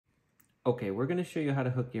Okay, we're going to show you how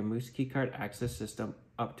to hook your Moose keycard access system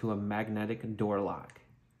up to a magnetic door lock.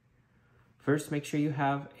 First, make sure you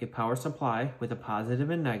have a power supply with a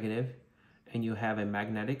positive and negative, and you have a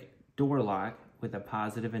magnetic door lock with a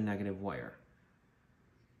positive and negative wire.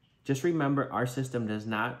 Just remember, our system does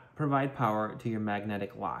not provide power to your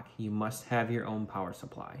magnetic lock. You must have your own power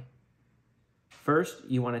supply. First,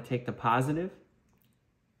 you want to take the positive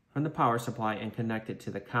from the power supply and connect it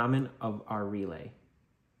to the common of our relay.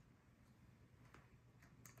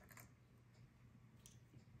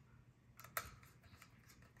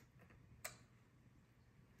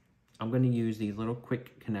 I'm going to use these little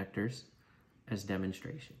quick connectors as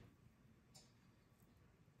demonstration.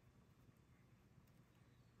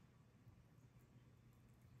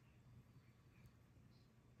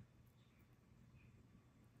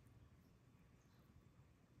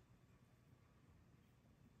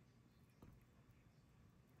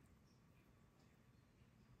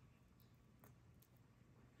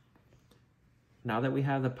 Now that we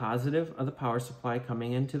have the positive of the power supply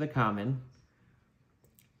coming into the common,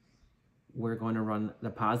 we're going to run the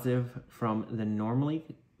positive from the normally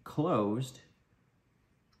closed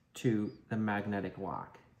to the magnetic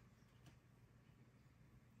lock.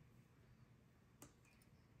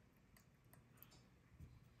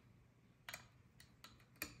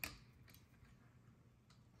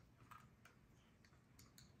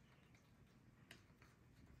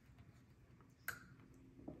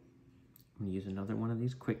 I'm going to use another one of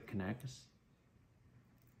these quick connects.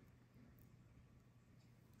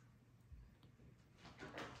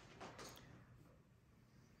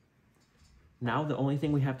 Now the only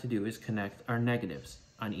thing we have to do is connect our negatives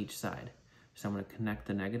on each side. So I'm going to connect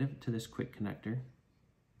the negative to this quick connector.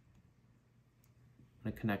 I'm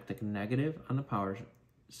going to connect the negative on the power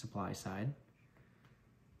supply side.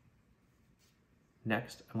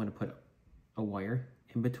 Next, I'm going to put a wire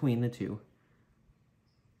in between the two.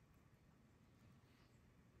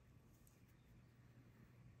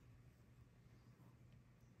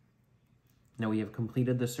 Now we have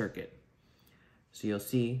completed the circuit. So you'll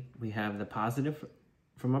see we have the positive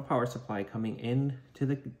from our power supply coming in to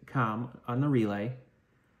the COM on the relay,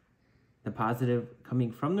 the positive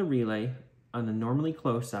coming from the relay on the normally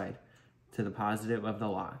closed side to the positive of the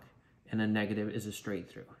lock, and the negative is a straight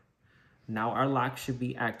through. Now our lock should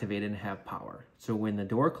be activated and have power. So when the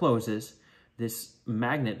door closes, this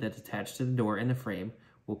magnet that's attached to the door and the frame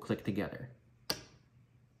will click together.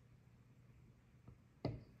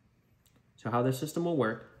 So how the system will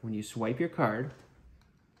work, when you swipe your card,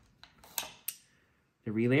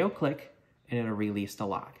 the relay will click and it'll release the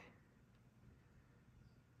lock.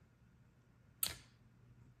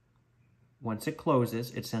 Once it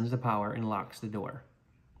closes, it sends the power and locks the door.